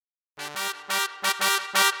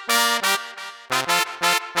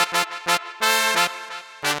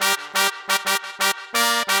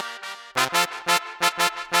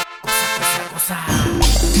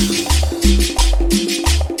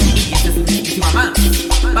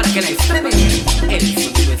que la estrene. El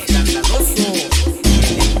sonido escandaloso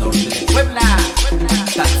en el norte de Puebla.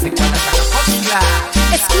 Dance Guaracha Sabrosona.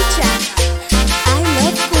 Escucha, I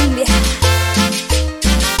love cumbia.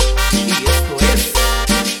 Y esto es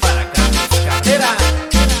para Carlos Carrera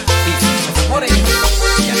y sus amores,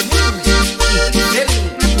 Yasmín y Giselle,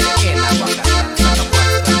 en Aguacatán,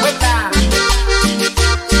 Puebla.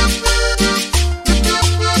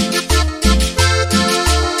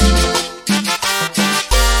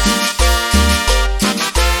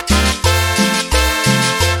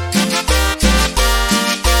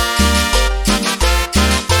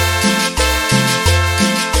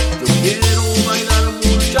 Quiero bailar,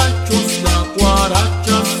 muchachos, la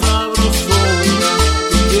guaracha sabrosona.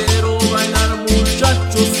 Yo quiero bailar,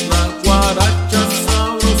 muchachos, la guaracha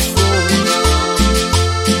sabrosona.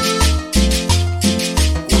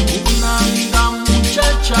 Con una linda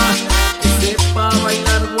muchacha que sepa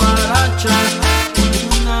bailar guaracha. Con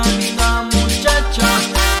una linda muchacha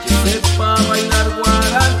que sepa bailar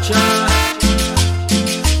guaracha.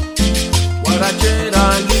 Guarachera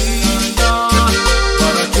linda,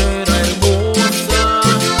 guarachera hermosa,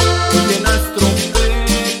 oye las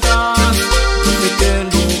trompetas, yo sé que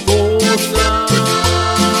lo gozas.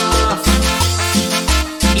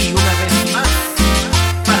 Y una vez más,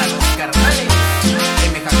 para los carnales,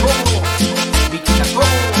 M. Jacobo, Vicky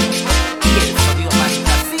Jacobo y el sonido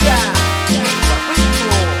fantasía, el guapuito,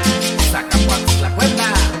 Zacapuax, la Puebla.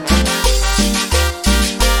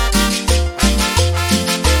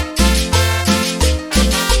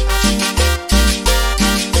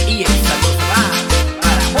 Y el saludo va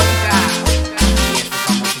para Mónica y este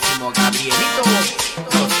famosísimo Gabrielito,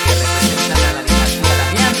 los que representan a la dinastía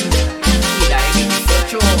Damián y la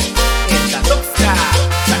M18 en la Toxca,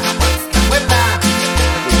 Zacapuax, la Puebla.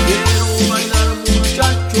 Yo quiero bailar,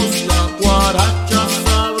 muchachos, la guaracha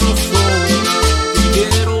sabrosona. Yo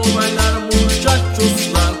quiero bailar, muchachos,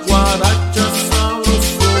 la guaracha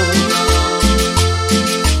sabrosona.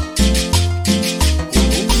 Con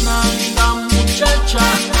una linda muchacha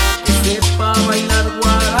que sepa bailar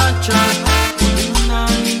guaracha. Con una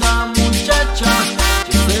linda muchacha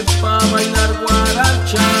que sepa bailar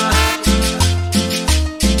guaracha.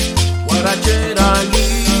 Guarachera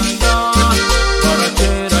linda,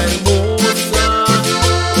 guarachera hermosa,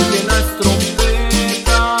 oye las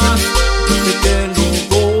trompetas, yo sé que lo